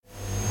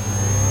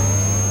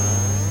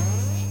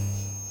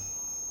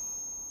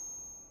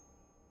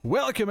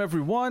Welcome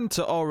everyone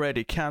to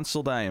Already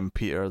Cancelled. I am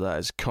Peter, that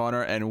is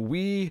Connor, and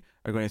we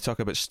are going to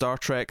talk about Star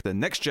Trek The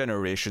Next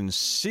Generation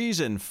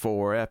Season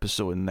 4,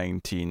 Episode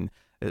 19.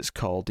 It's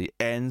called The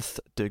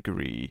Nth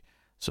Degree.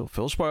 So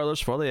full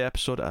spoilers for the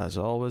episode as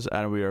always,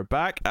 and we are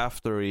back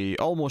after a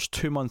almost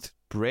 2-month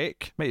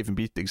break. Might even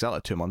be exactly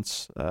 2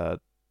 months if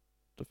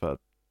I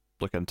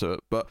look into it.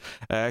 But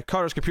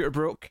Connor's computer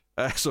broke,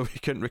 so we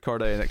couldn't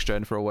record any Next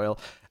Gen for a while.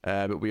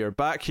 But we are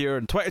back here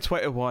in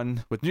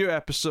 2021 with new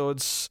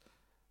episodes.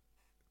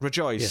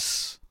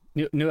 Rejoice.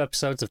 Yes. New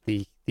episodes of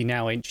the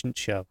now ancient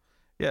show.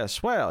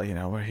 Yes, well, you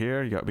know, we're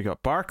here. We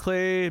got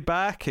Barclay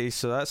back,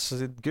 so that's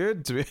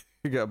good.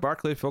 We got a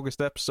Barclay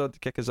focused episode to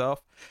kick us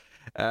off.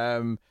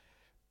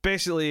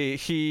 Basically,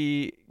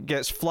 he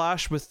gets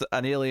flashed with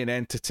an alien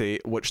entity,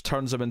 which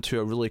turns him into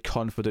a really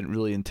confident,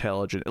 really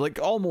intelligent,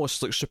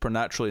 almost like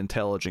supernaturally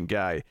intelligent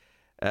guy.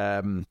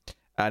 And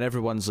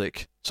everyone's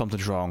like,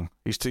 something's wrong.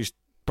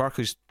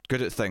 Barclay's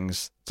good at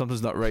things.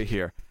 Something's not right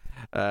here.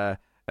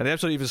 And the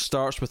episode even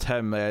starts with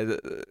him.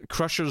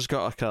 Crusher's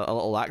got like a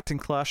little acting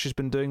class she's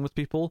been doing with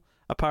people,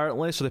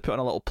 apparently. So they put on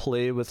a little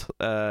play with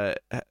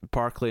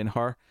Barclay and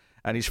her.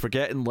 And he's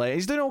forgetting lines.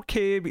 He's doing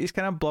okay, but he's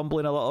kind of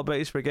bumbling a little bit.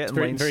 He's forgetting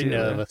lines. Very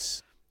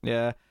nervous.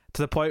 Yeah,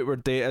 to the point where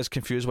Data's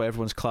confused why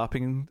everyone's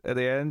clapping at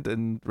the end,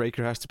 and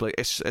Riker has to be like,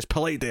 "It's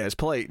polite, Data. It's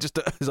polite." Just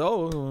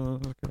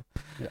okay.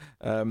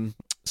 Yeah.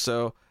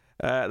 So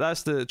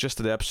that's the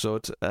gist of the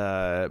episode,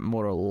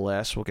 more or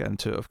less. We'll get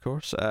into it, of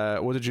course.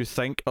 What did you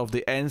think of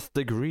the Nth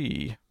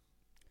Degree?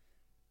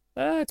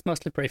 It's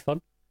mostly pretty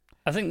fun.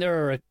 I think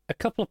there are a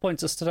couple of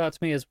points that stood out to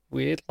me as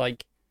weird,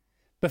 like.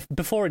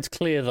 Before it's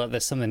clear that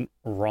there's something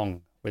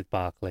wrong with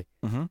Barclay,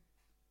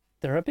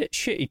 they're a bit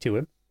shitty to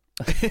him.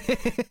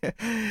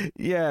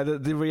 Yeah,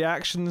 the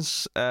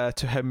reactions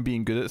to him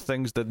being good at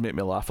things did make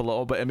me laugh a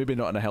little bit, and maybe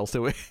not in a healthy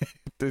way.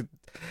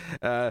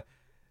 But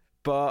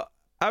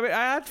I mean,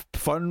 I had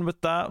fun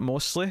with that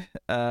mostly.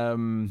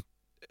 There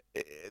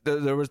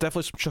was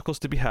definitely some chuckles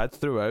to be had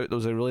throughout. There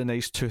was a really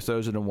nice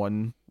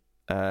 2001.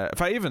 In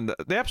fact, even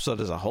the episode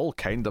as a whole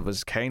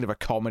is kind of a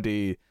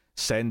comedy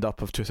send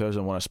up of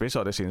 2001: A Space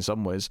Odyssey in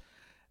some ways.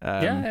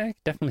 Yeah, I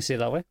definitely see it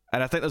that way.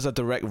 And I think there's a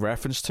direct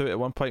reference to it at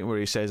one point where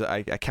he says,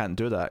 I can't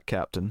do that,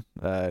 Captain.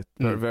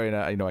 Very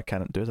nice. I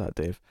can't do that,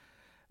 Dave.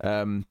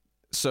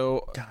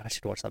 So God, I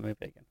should watch that movie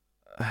again.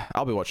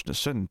 I'll be watching it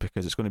soon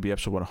because it's going to be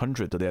episode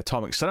 100 of the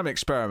Atomic Cinema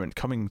Experiment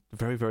coming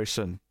very, very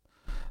soon.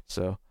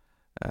 So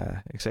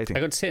exciting. I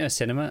got to see it in a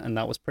cinema and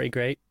that was pretty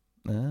great.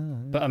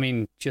 But I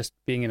mean, just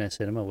being in a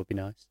cinema would be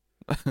nice.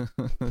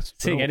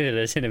 Seeing anything in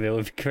a cinema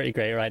would be pretty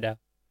great right now.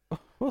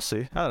 We'll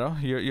see. I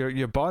don't know.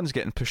 Your bond's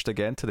getting pushed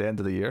again to the end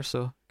of the year,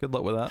 so good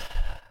luck with that.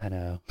 I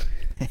know.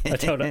 I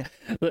don't know.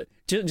 Look,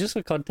 just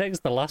for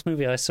context, the last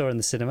movie I saw in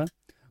the cinema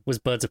was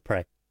Birds of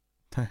Prey.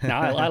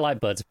 Now, I like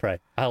Birds of Prey.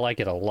 I like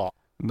it a lot.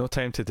 No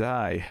Time to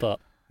Die. But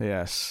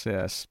yes.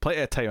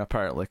 Plenty of time,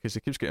 apparently, because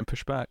it keeps getting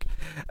pushed back.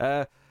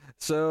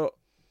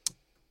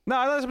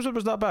 No, this episode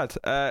was not bad.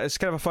 It's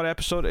kind of a fun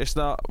episode. It's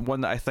not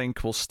one that I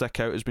think will stick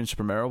out as being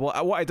super memorable.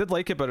 What I did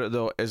like about it,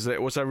 though, is that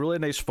it was a really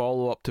nice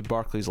follow-up to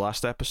Barclay's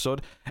last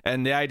episode,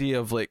 and the idea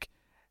of like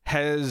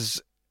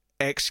his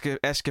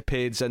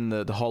escapades in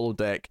the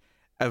holodeck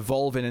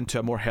evolving into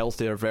a more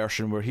healthier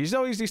version where he's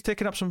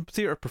taking up some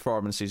theatre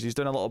performances. He's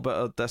doing a little bit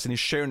of this, and he's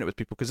sharing it with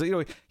people because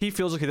he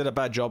feels like he did a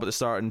bad job at the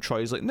start, and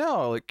Troy's like,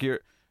 no, like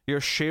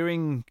you're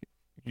sharing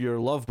your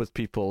love with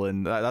people,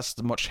 and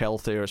that's much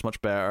healthier. It's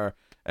much better.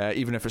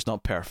 Even if it's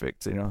not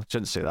perfect,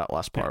 shouldn't say that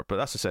last part, but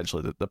that's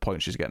essentially the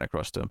point she's getting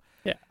across to him.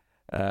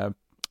 Yeah.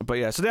 But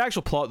yeah, so the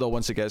actual plot, though,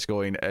 once it gets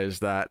going, is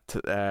that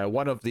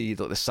one of the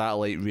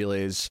satellite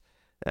relays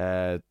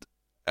out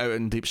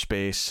in deep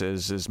space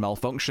is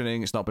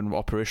malfunctioning. It's not been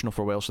operational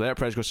for a while, so the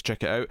Enterprise goes to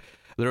check it out.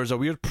 There is a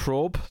weird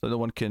probe that no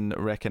one can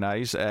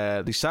recognize.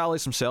 The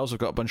satellites themselves have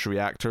got a bunch of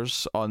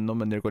reactors on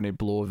them, and they're going to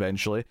blow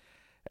eventually.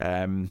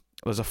 There's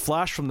a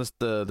flash from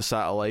the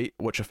satellite,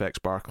 which affects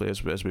Barclay,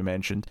 as we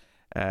mentioned.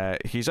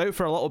 He's out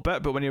for a little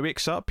bit, but when he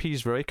wakes up,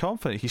 he's very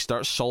confident. He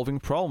starts solving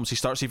problems. He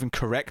starts even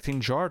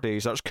correcting Geordi.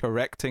 He starts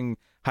correcting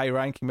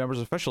high-ranking members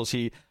of officials.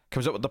 He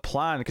comes up with the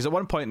plan, because at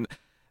one point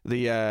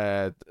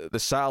the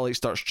satellite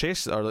starts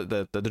chasing, or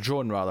the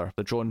drone rather,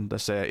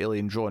 this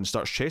alien drone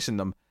starts chasing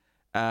them,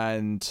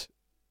 and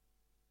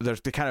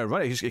they kind of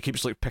run it. It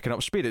keeps like picking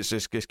up speed.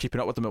 It's keeping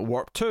up with them at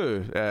warp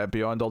 2,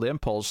 beyond all the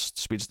impulse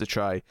speeds they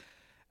try.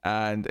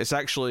 And it's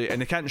actually,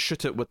 and they can't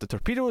shoot it with the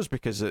torpedoes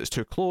because it's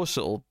too close,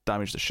 it'll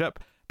damage the ship.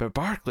 But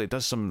Barclay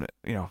does some,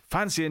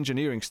 fancy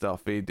engineering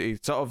stuff. He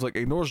sort of like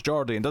ignores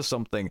Geordi and does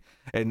something,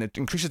 and it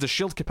increases the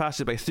shield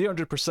capacity by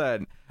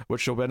 300%,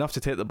 which will be enough to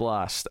take the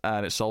blast,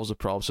 and it solves the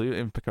problem. So you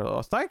even pick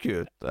out, thank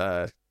you,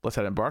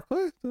 Lieutenant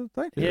Barclay.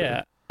 Thank you.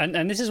 Yeah,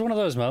 and this is one of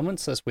those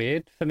moments that's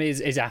weird for me.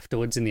 Is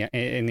afterwards in the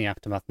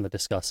aftermath and they're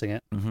discussing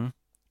it,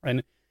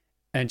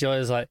 and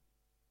Joy's like,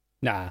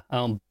 nah, I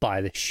don't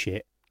buy this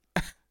shit.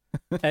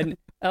 And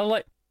I'm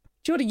like,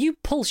 Geordi, you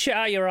pull shit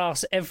out your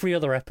ass every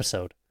other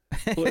episode.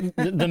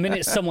 The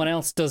minute someone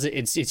else does it,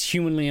 it's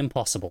humanly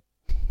impossible.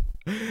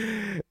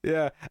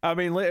 Yeah, I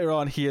mean, later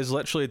on, he is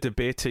literally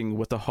debating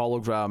with the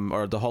hologram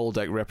or the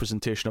holodeck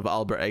representation of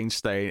Albert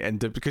Einstein, and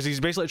because he's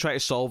basically trying to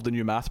solve the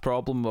new math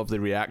problem of the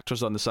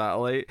reactors on the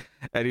satellite,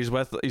 and he's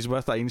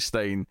with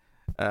Einstein.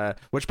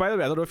 Which, by the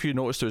way, I don't know if you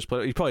noticed,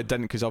 he probably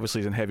didn't because obviously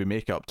he's in heavy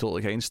makeup,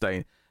 totally like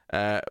Einstein.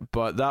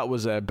 But that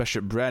was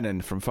Bishop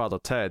Brennan from Father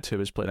Ted who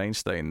was playing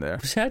Einstein there.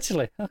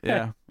 Actually, okay.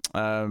 Yeah.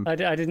 I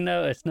didn't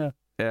notice. No.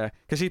 Yeah,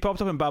 because he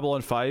popped up in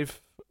Babylon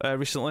 5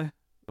 recently.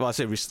 Well, I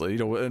say recently,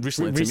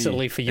 recently to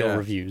Recently me. for your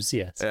reviews,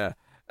 yes. Yeah.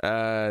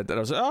 And I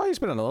was like, oh, he's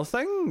been in other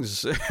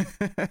things.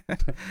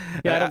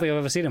 Yeah, I don't think I've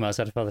ever seen him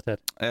outside of Father Ted.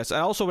 Yes, I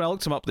also, when I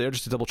looked him up there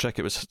just to double check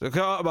it was...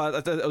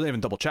 I didn't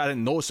even double check, I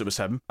didn't notice it was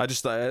him. I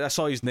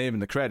saw his name in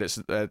the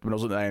credits when I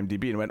was looking at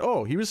IMDb and went,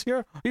 oh, he was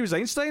here? He was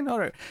Einstein? All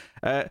right.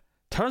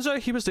 Turns out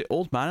he was the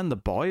old man and the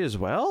boy as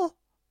well?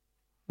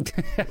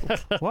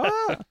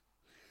 What?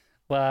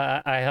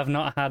 Well, I have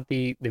not had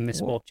the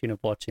misfortune of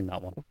watching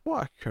that one.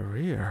 What a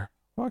career.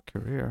 What a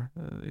career.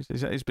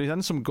 He's been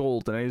in some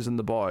gold and he's in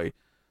the boy.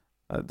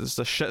 There's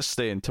a shit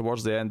stain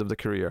towards the end of the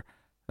career.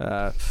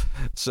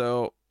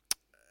 So,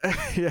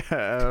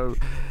 yeah.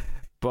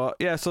 But,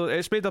 yeah, so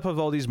it's made up of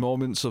all these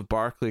moments of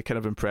Barclay kind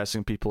of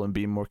impressing people and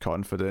being more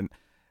confident.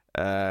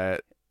 The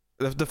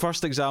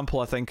first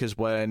example, I think, is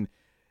when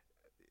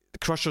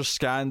Crusher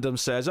scanned him,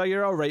 says, oh,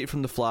 you're all right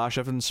from the Flash,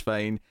 everything's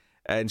fine.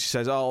 And she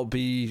says, oh, it'll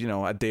be,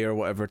 a day or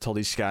whatever till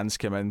these scans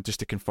come in just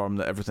to confirm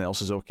that everything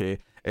else is okay.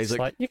 It's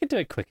like, you can do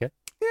it quicker.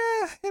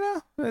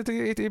 Yeah,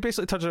 he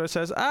basically turns around and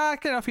says,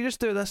 if you just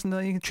do this and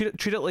then you can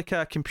treat it like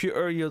a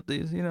computer,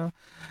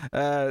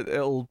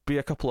 it'll be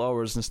a couple of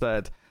hours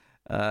instead.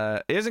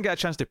 He doesn't get a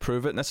chance to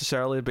prove it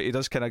necessarily, but he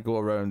does kind of go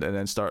around and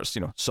then starts,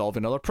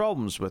 solving other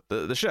problems with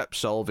the ship,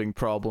 solving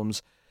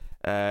problems.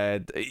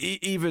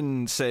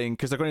 Even saying,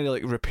 because they're going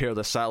to repair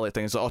the satellite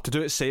thing, it's like, to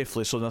do it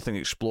safely so nothing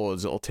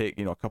explodes, it'll take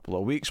a couple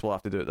of weeks, we'll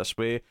have to do it this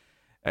way.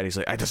 And he's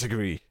like, I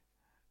disagree.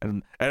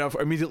 And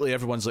immediately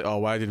everyone's like, oh,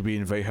 why did we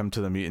invite him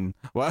to the meeting?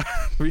 Well,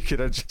 we could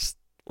have just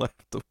left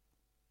him.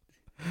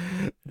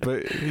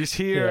 But he's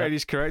here and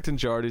he's correcting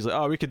Geordi. He's like,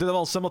 oh, we could do them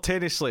all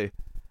simultaneously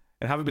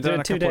and have it be done in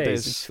a couple of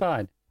days. It's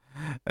fine.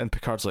 And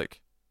Picard's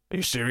like, are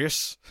you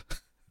serious?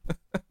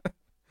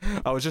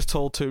 I was just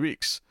told 2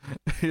 weeks.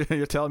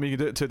 You're telling me you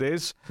can do it 2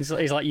 days? He's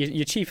like,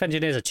 your chief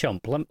engineer's a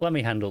chump. Let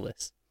me handle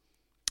this.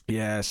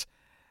 Yes.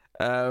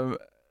 And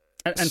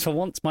for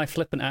once, my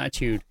flippant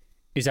attitude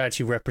is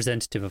actually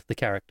representative of the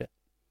character.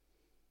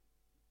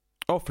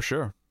 Oh, for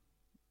sure.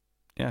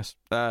 Yes.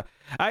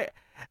 I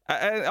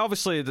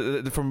obviously,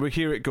 from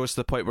here it goes to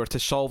the point where to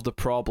solve the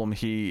problem,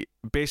 he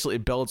basically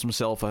builds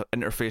himself an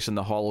interface in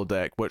the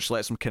holodeck, which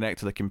lets him connect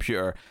to the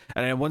computer.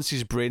 And then once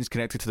his brain's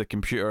connected to the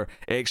computer,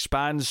 it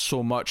expands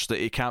so much that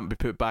he can't be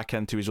put back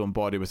into his own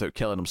body without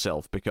killing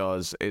himself,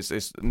 because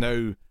it's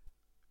now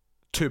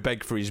too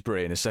big for his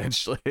brain,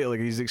 essentially.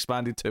 He's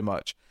expanded too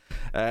much.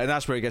 And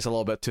that's where he gets a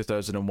little bit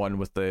 2001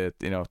 with the,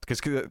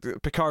 because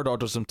Picard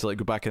orders him to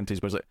go back into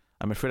his body. He's like,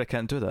 I'm afraid I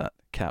can't do that,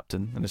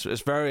 Captain. And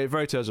it's very,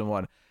 very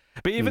 2001.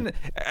 But even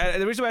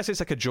the reason why I say it's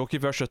like a jokey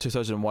version of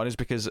 2001 is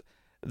because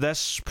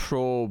this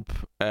probe,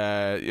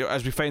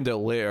 as we find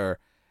out later,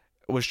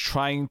 was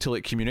trying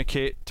to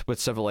communicate with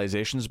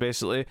civilizations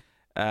basically,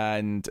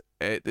 and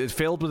it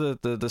failed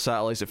with the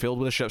satellites, it failed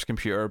with the ship's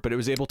computer, but it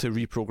was able to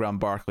reprogram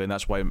Barclay, and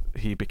that's why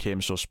he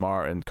became so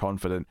smart and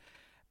confident.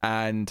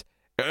 And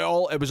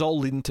it was all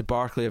leading to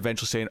Barclay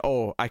eventually saying,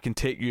 "Oh, I can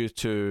take you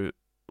to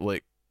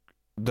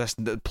this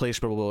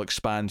place where we'll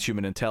expand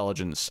human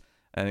intelligence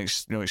and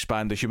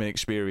expand the human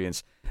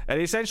experience." And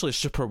he essentially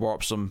super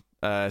warps them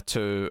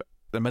to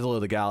the middle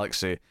of the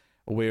galaxy,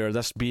 where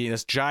this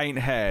giant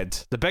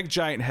head, the big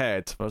giant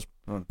head, was.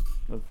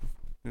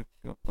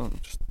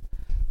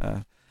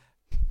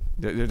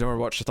 Did you ever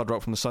watch The Third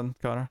Rock from the Sun,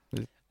 Connor?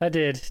 I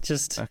did.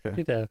 Just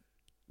okay.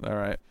 All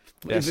right.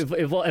 Yes.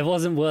 It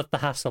wasn't worth the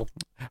hassle.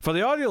 For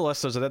the audio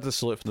listeners, I did the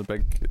salute from the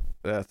big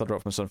Third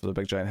Rock from the Sun for the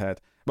big giant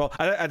head. Well,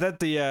 I did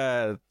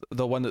the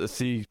one that the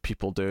three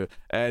people do.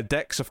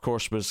 Dix, of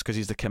course, was because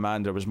he's the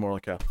commander, was more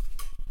like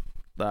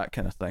that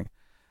kind of thing.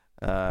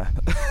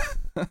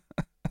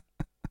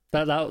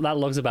 That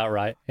looks about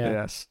right.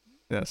 Yeah.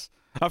 Yes.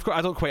 Of course,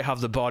 I don't quite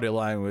have the body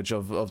language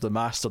of the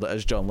master that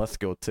is John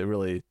Lithgow to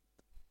really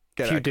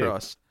get it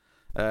across.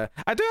 I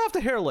do have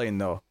the hairline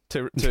though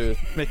to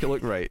make it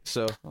look right.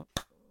 So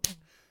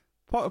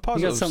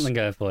positives, you got something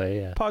going for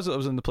you. Yeah.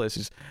 Positives in the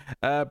places.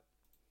 But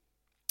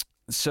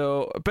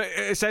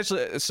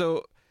essentially,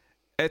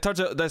 it turns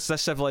out this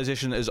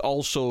civilization is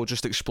also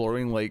just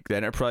exploring like the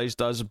Enterprise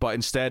does, but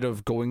instead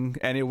of going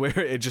anywhere,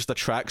 it just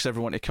attracts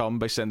everyone to come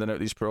by sending out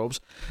these probes.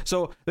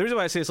 So the reason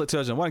why I say it's like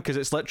 2001, because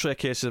it's literally a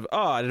case of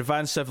an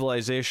advanced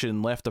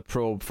civilization left a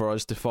probe for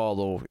us to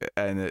follow,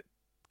 and it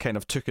kind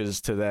of took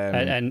us to them,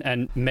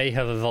 and may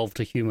have evolved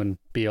a human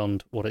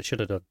beyond what it should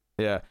have done.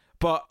 Yeah.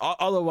 But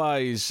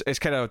otherwise, it's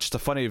kind of just a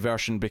funny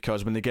version,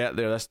 because when they get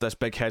there, this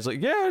big head's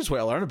like, yeah, here's what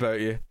I learned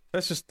about you.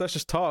 let's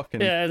just talk.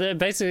 And... Yeah,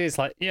 basically it's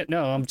like, yeah,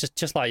 no, I'm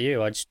just like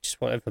you. I just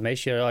want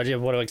information. I just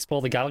want to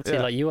explore the galaxy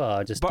like you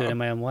are. Just do it in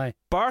my own way.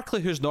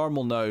 Barclay, who's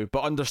normal now,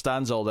 but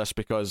understands all this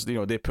because, you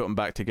know, they put him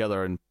back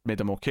together and made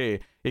him okay.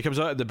 He comes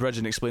out of the bridge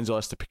and explains all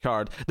this to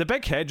Picard. The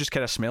big head just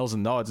kind of smiles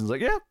and nods and is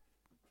like, yeah.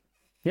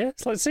 Yeah,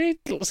 it's like, see,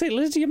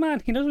 listen to your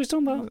man. He knows what he's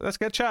talking about. Let's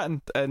get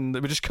chatting. And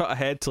we just cut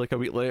ahead to like a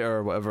week later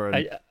or whatever.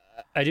 And...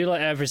 I do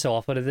like every so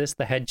often of this,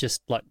 the head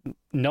just like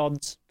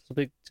nods. A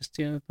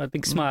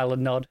big smile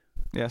and nod.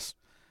 Yes.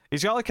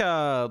 He's got like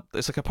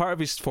it's like a part of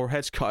his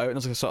forehead's cut out and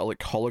it's like a sort of like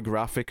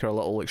holographic or a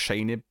little like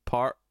shiny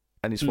part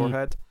in his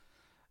forehead.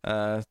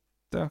 Give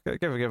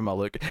him a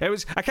look.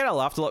 I kind of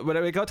laughed a lot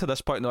when we got to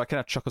this point. Though I kind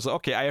of chuckled. Like,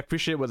 okay, I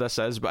appreciate what this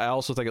is, but I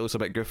also think it looks a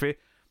bit goofy.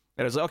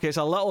 And it's like, okay, it's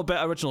a little bit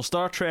original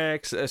Star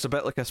Trek. It's a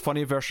bit like a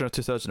funny version of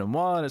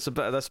 2001. It's a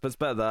bit of this, but it's a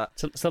bit of that.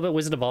 It's a little bit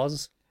Wizard of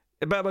Oz.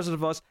 A bit of Wizard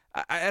of Oz.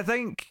 I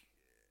think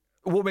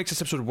what makes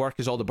this episode work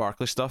is all the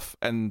Barclay stuff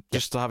and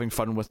just having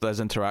fun with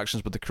his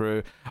interactions with the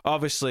crew.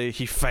 Obviously,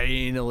 he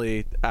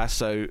finally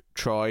asks out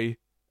Troy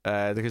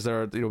because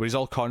he's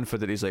all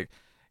confident. He's like,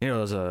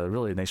 there's a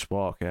really nice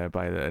walk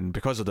and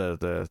because of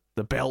the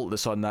belt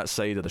that's on that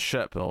side of the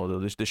ship,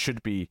 they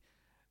should be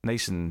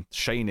nice and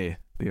shiny.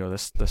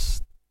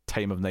 This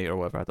time of night or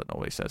whatever. I don't know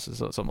what he says. It's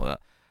something like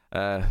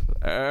that.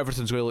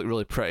 Everything's going to look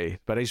really pretty,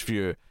 but his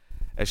view,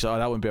 it's that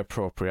wouldn't be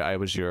appropriate.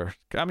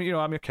 I'm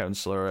your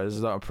counselor.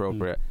 Is that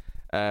appropriate?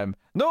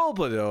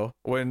 Notably though,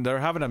 when they're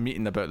having a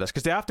meeting about this,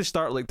 because they have to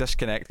start like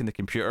disconnecting the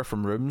computer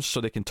from rooms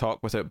so they can talk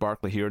without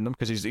Barclay hearing them,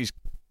 because he's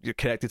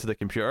connected to the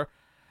computer.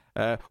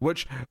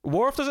 Which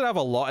Worf doesn't have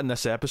a lot in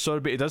this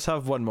episode, but he does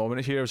have one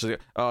moment here. So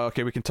like, oh,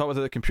 okay, we can talk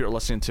without the computer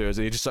listening to us.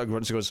 And he just sort of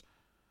grunts and goes,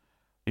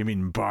 "You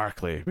mean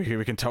Barclay?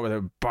 We can talk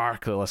without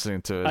Barclay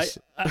listening to us."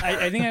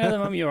 I think I know the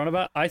moment you're on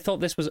about. I thought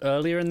this was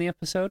earlier in the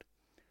episode,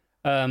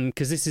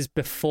 because this is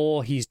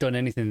before he's done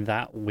anything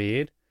that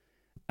weird,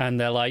 and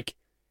they're like,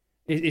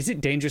 "Is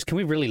it dangerous? Can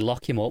we really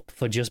lock him up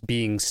for just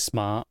being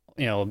smart?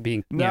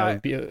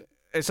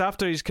 It's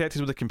after he's connected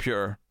with the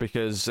computer,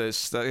 because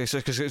it's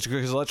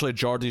literally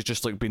Geordi's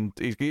just like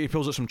he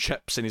pulls out some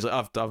chips and he's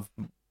like, I've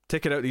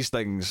taken out these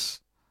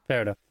things.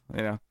 Fair enough.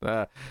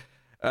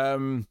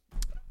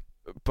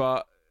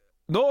 But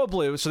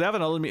notably, so they have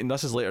another meeting.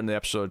 This is later in the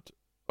episode,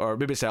 or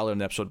maybe it's earlier in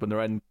the episod, when they're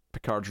in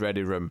Picard's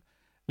ready room,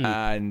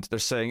 and they're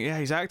saying, yeah,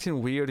 he's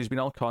acting weird. He's been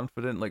all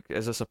confident. Like,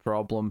 is this a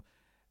problem?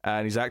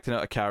 And he's acting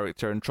out of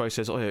character. And Troy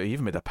says, "Oh, he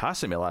even made a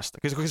pass at me last."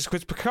 Because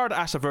Picard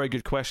asks a very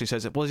good question. He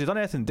says, "Well, has he done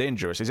anything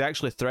dangerous? Has he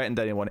actually threatened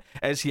anyone?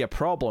 Is he a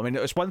problem?" I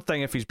mean, it's one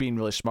thing if he's being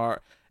really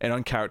smart and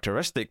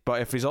uncharacteristic, but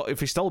if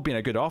he's still being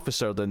a good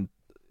officer, then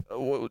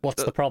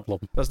what's the problem?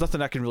 There's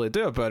nothing I can really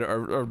do about it,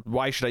 or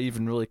why should I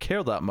even really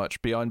care that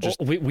much beyond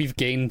just... We've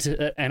gained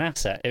an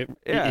asset. It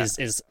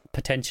is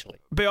potentially.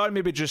 Beyond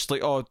maybe just like,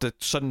 the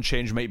sudden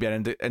change might be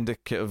an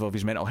indicative of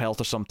his mental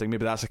health or something.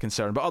 Maybe that's a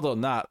concern. But other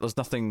than that, there's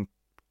nothing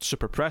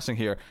super pressing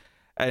here.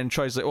 And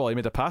Troy's like, "Well, he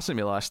made a pass at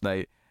me last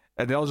night."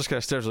 And they all just kind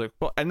of stares like,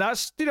 well, and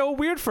that's,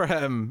 weird for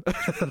him.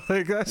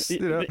 Like, that's,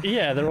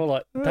 Yeah, they're all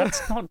like,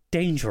 that's not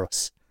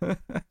dangerous.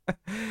 But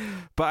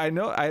I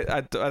know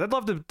I did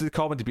love the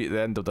comedy beat at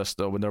the end of this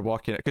though, when they're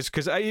walking it,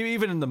 because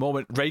even in the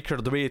moment, Riker,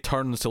 the way he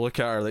turns to look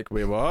at her, like,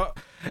 wait, what?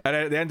 And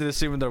at the end of the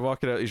scene when they're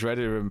walking out his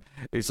ready room,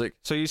 he's like,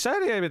 "So you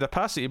said he made a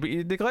pass at you, but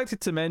you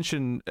neglected to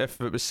mention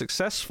if it was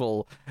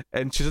successful."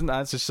 And she doesn't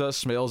answer, she sort of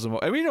smiles and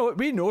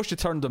we know she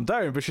turned him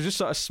down, but she just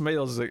sort of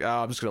smiles like,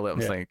 I'm just gonna let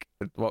him think,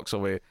 and walks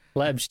away.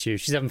 Let him stew.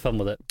 She's having fun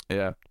with it.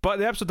 Yeah. But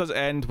the episode does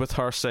end with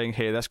her saying,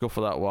 "Hey, let's go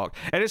for that walk."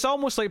 And it's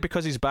almost like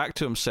because he's back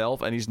to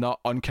himself and he's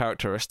not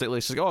uncharacteristically,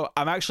 it's like, "Oh,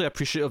 I'm actually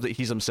appreciative that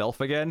he's himself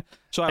again.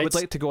 So I would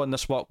like to go on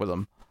this walk with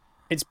him."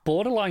 It's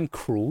borderline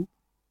cruel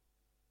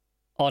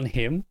on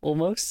him,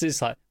 almost.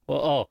 It's like,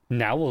 well,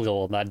 now we'll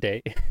go on that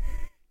date.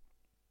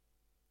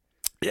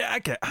 Yeah,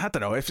 I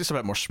don't know. It's just a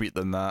bit more sweet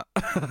than that.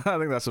 I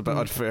think that's a bit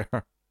unfair.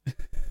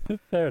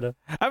 Fair enough.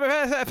 I mean,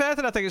 if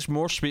anything, I think it's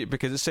more sweet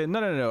because it's saying,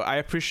 no.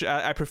 I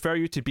prefer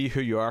you to be who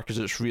you are because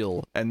it's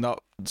real and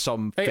not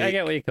some fake I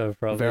get where you're coming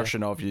from,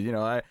 version of you.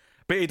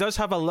 But he does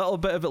have a little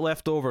bit of it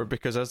left over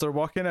because as they're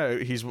walking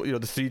out, he's the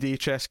 3D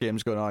chess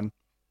game's going on,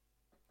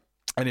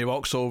 and he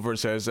walks over and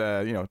says,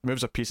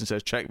 moves a piece and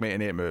says, "Checkmate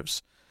in 8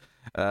 moves."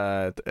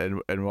 And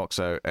walks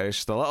out. It's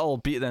just a little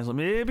beat. Then like,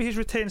 maybe he's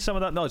retained some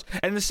of that knowledge.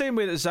 In the same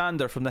way that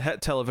Xander from the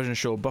hit television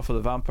show Buffy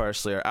the Vampire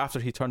Slayer, after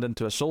he turned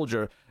into a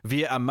soldier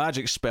via a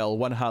magic spell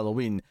one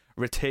Halloween,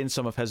 retained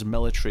some of his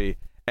military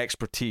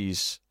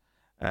expertise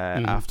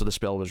after the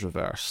spell was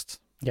reversed.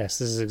 Yes,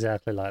 this is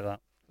exactly like that.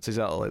 It's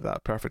exactly like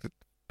that.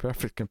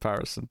 Perfect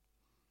comparison.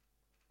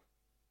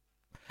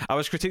 I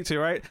was critiqued too,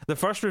 right? The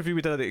first review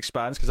we did of The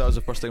Expanse, because that was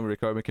the first thing we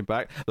recorded when we came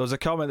back, there was a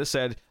comment that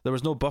said there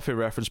was no Buffy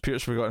reference.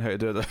 Peter's forgotten how to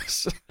do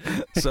this.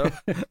 So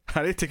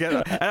I need to get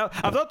that.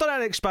 I've not done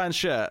an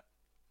Expanse yet.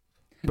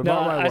 But no,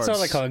 I saw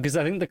the comment because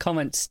I think the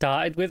comment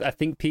started with, "I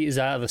think Peter's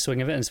out of the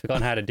swing of it and has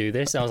forgotten how to do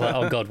this." And I was like,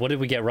 "Oh God, what did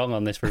we get wrong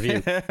on this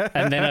review?"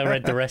 And then I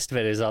read the rest of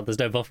it. It's like, there's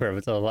no Buffy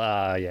reference. I was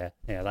like,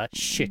 yeah, that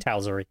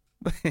shithousery.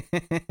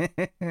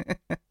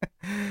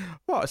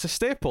 what? It's a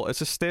staple.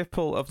 It's a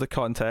staple of the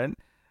content.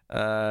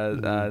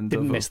 And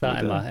didn't miss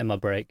that in my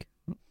break.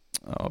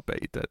 Oh, I bet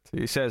he did.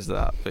 He says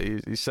that, but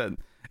he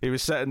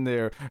was sitting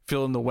there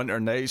feeling the winter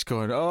nights,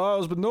 going, "Oh,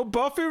 there's been no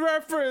Buffy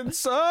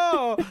reference.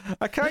 Oh,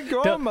 I can't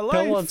go on my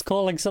life." No one's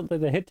calling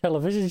something a hit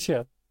television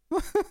show.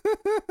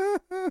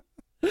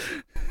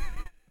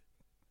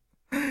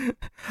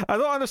 I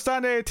don't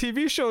understand any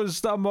TV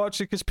shows that I'm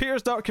watching because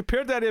Peter's not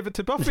compared any of it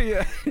to Buffy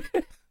yet.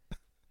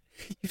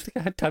 You think I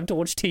had time to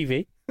watch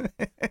TV?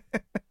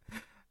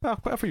 Oh,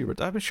 whatever you were,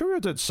 I'm sure you were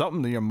doing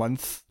something in your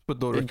month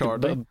with no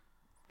recording.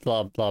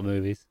 Lot of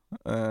movies.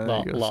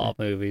 Lot of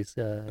movies.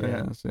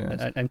 Yes.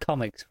 And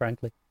comics,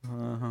 frankly.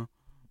 Uh-huh.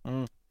 It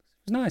was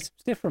nice. It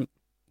was different.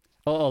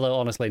 Although,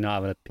 honestly, not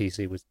having a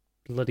PC was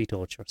bloody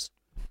torturous.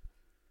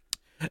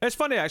 It's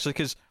funny, actually,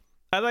 because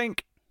I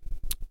think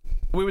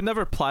we would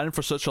never plan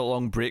for such a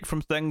long break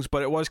from things,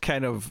 but it was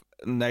kind of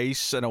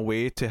nice in a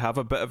way to have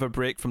a bit of a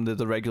break from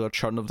the regular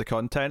churn of the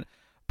content.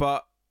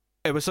 But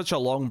it was such a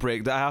long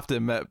break that I have to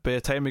admit, by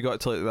the time we got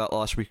to like that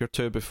last week or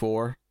two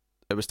before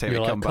it was time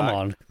to come back. Come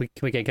on, can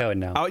we get going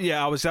now? Oh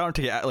yeah, I was starting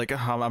to get like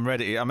I'm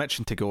ready. I'm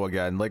itching to go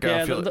again. Like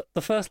yeah, I feel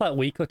the first like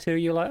week or two,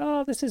 you're like,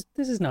 oh, this is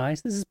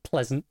nice. This is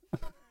pleasant.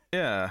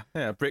 Yeah.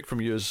 Break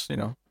from you is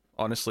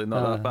honestly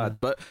not that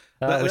bad. But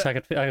I wish I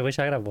could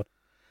have one.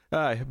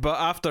 Aye, but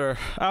after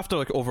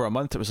like over a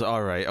month, it was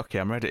all right. Okay,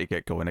 I'm ready to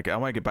get going again. I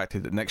want to get back to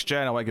the next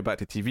gen. I want to get back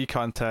to TV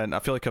content. I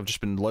feel like I've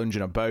just been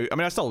lounging about. I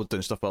mean, I still was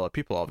doing stuff with other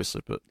people,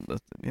 obviously, but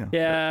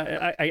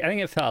Yeah, I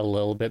think it felt a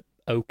little bit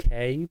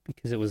okay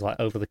because it was like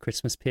over the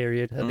Christmas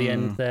period at the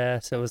end there.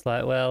 So it was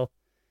like, well,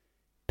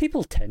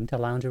 people tend to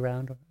lounge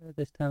around at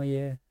this time of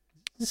year.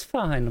 It's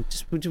fine.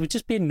 We're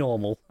just being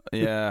normal.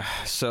 Yeah.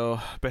 So,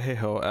 but hey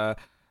ho.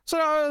 So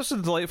no, it's a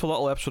delightful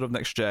little episode of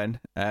Next Gen.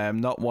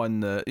 Not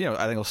one that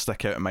I think will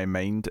stick out in my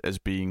mind as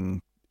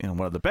being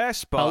one of the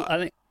best, but I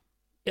think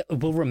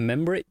we'll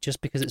remember it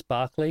just because it's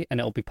Barclay, and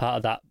it'll be part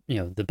of that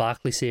the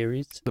Barclay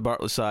series, the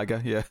Barclay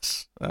saga.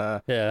 Yes.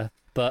 Yeah,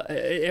 but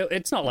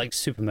it's not like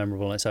super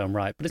memorable in its own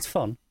right, but it's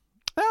fun.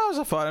 Yeah, it was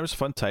a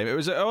fun time. It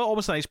was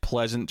almost a nice,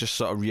 pleasant, just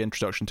sort of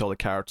reintroduction to all the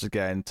characters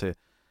again to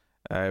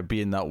be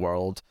in that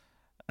world.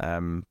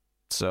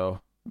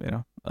 So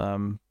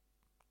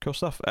cool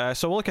stuff.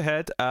 So we'll look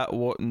ahead at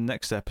what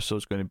next episode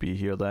is going to be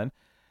here then.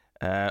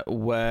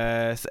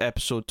 With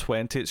episode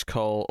 20, it's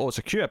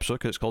a Q episode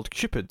because it's called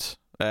Cupid.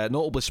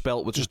 Notably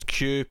spelt with just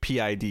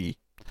QPID.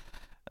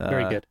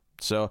 Very good.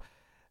 So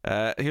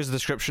here's the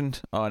description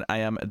on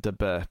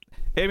IMDb.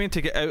 Aiming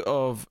to get out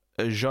of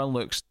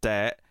Jean-Luc's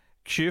debt,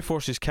 Q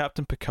forces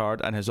Captain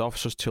Picard and his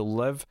officers to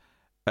live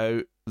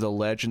out the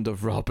legend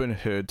of Robin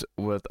Hood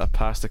with a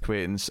past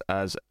acquaintance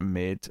as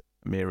Maid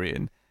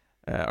Marian.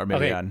 Or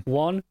Marianne. Okay,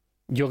 one,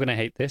 you're going to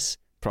hate this.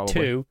 Probably.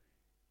 Two,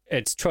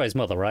 it's Troy's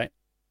mother, right?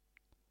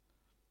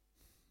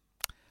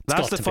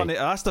 That's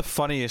the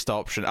funniest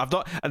option. I'm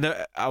going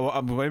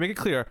to make it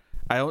clear.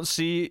 I don't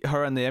see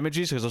her in the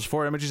images because there's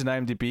 4 images in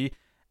IMDb,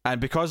 and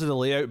because of the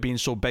layout being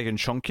so big and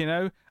chunky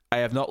now, I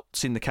have not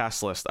seen the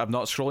cast list. I'm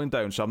not scrolling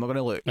down, so I'm not going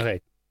to look.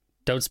 Okay,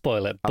 don't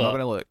spoil it. I'm not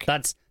going to look.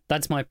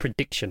 That's my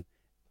prediction.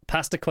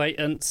 Past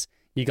acquaintance.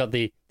 You got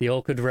the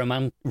awkward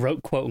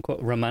quote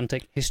unquote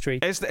romantic history.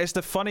 It's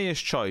the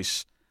funniest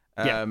choice.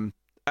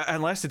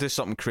 Unless they do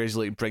something crazy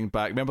like bring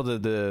back. Remember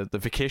the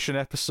vacation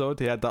episode?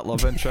 They had that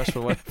love interest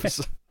for one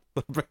episode.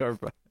 Bring her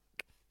back.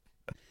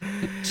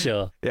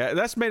 Sure. Yeah,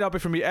 this may not be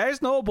for me. It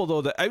is notable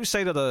though that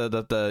outside of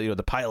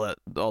the pilot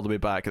all the way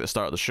back at the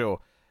start of the show,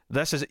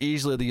 this is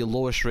easily the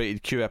lowest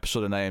rated Q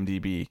episode in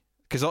IMDb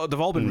because they've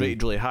all been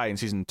rated really high in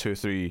season 2,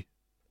 3.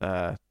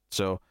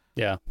 So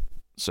yeah.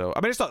 So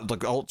I mean, it's not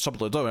like something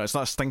like that. It's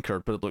not a stinker,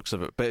 but it looks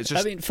of it. But it's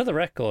just. I mean, for the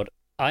record,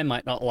 I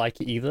might not like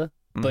it either.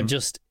 But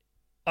just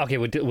okay,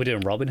 we're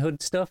doing Robin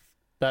Hood stuff.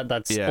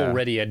 That's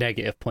already a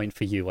negative point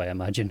for you, I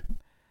imagine.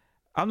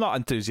 I'm not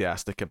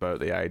enthusiastic about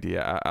the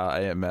idea. I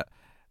admit.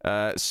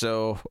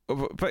 So,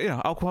 but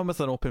I'll go on with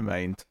an open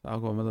mind.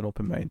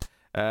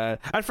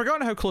 I'd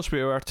forgotten how close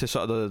we were to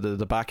sort of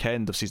the back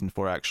end of season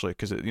 4 actually,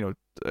 because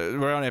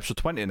we're on episode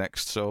 20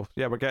 next. So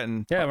yeah, we're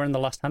in the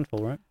last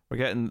handful, right? We're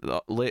getting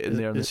late in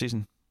there in the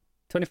season.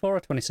 24 or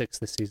 26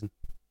 this season?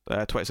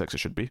 26 it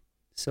should be.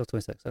 Still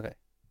 26. Okay.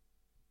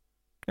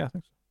 Yeah, I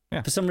think so.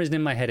 Yeah. For some reason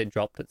in my head it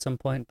dropped at some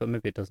point, but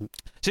maybe it doesn't.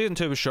 Season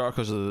 2 was short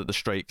because of the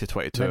strike to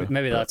 22.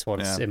 Maybe that's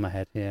what's in my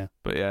head. Yeah.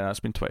 But yeah,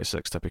 that's been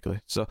 26 typically.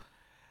 So.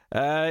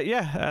 There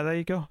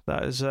you go.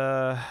 That is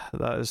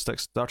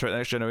Star Trek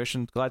Next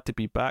Generation. Glad to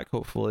be back.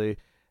 Hopefully,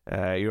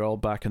 you're all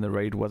back in the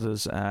ride with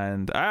us,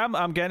 and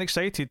I'm getting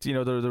excited.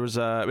 There was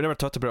we never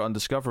talked about it on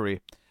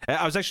Discovery.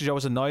 I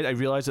was annoyed. I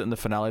realized it in the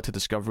finale to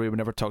Discovery. We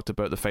never talked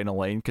about the final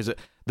line because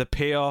the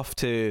payoff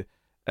to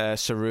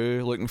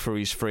Saru looking for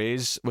his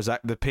phrase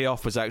the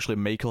payoff was actually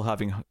Michael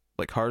having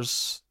like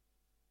hers.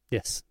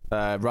 Yes.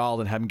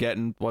 Rather than him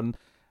getting one.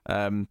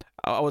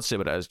 I would say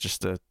what it is.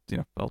 Just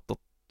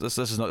This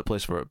is not the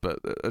place for it, but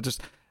it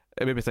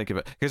made me think of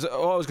it. Because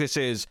all I was going to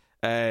say is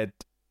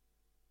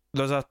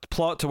there's a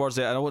plot towards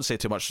it, and I won't say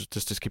too much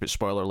just to keep it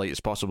spoiler light as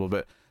possible,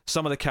 but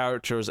some of the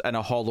characters in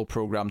a holo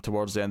program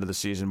towards the end of the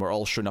season were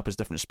all showing up as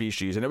different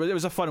species, and it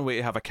was a fun way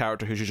to have a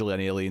character who's usually an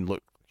alien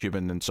look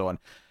human and so on.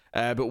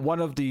 But one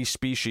of the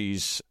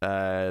species,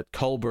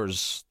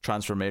 Culber's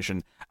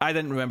transformation, I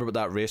didn't remember what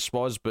that race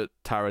was, but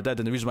Tara did,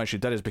 and the reason why she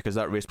did is because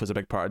that race plays a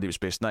big part of Deep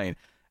Space Nine.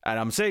 And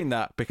I'm saying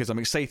that because I'm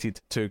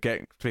excited to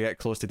get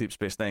close to Deep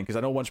Space Nine, because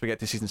I know once we get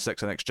to season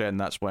 6 of Next Gen,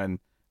 that's when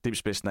Deep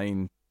Space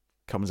Nine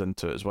comes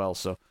into it as well.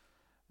 So,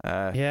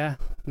 yeah,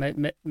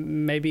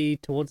 maybe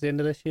towards the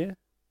end of this year.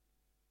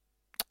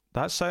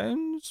 That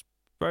sounds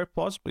very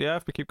plausible. Yeah,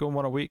 if we keep going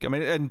one a week. I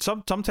mean, and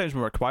sometimes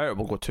when we're quiet,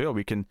 we'll go 2 a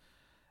week. And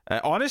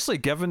honestly,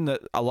 given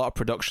that a lot of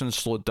production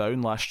slowed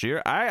down last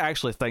year, I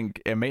actually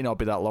think it might not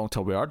be that long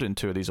till we are doing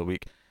 2 of these a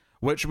week,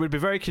 which would be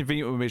very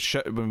convenient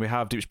when we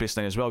have Deep Space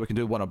Nine as well. We can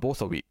do one of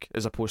both a week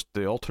as opposed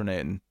to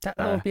alternating. That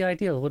would be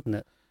ideal, wouldn't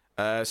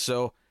it?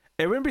 So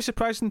it wouldn't be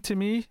surprising to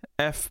me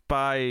if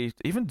by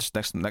even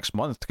just next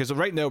month, because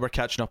right now we're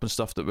catching up on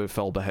stuff that we've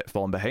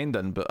fallen behind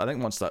in, but I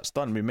think once that's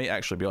done, we might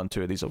actually be on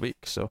 2 of these a week.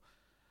 So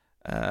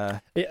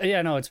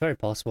yeah, no, it's very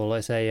possible.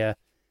 Let's say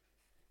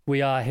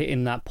we are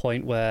hitting that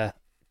point where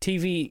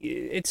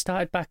TV, it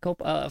started back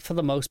up for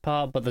the most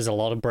part, but there's a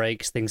lot of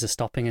breaks. Things are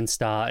stopping and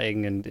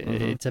starting, and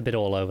it's a bit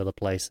all over the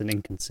place and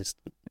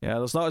inconsistent. Yeah,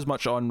 there's not as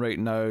much on right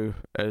now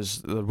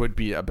as there would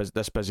be at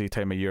this busy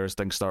time of year as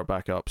things start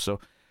back up. So,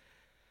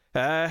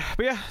 but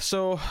yeah,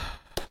 so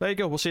there you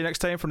go. We'll see you next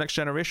time for Next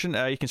Generation.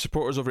 You can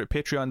support us over at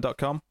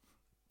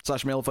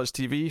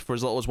patreon.com/MailFuzzTV for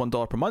as little as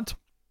 $1 per month.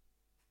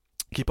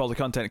 Keep all the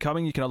content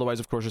coming. You can otherwise,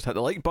 of course, just hit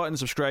the like button,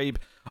 subscribe,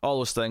 all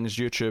those things.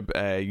 YouTube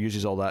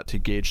uses all that to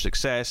gauge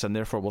success, and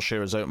therefore will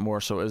share us out more.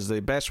 So it is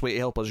the best way to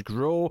help us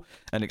grow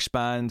and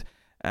expand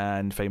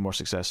and find more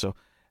success. So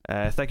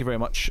thank you very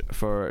much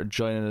for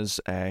joining us.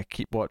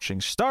 Keep watching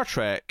Star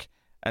Trek,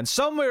 and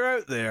somewhere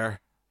out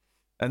there,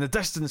 in the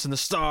distance in the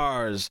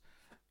stars,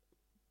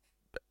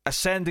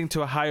 ascending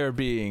to a higher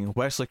being,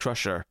 Wesley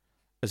Crusher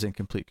is in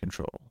complete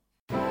control.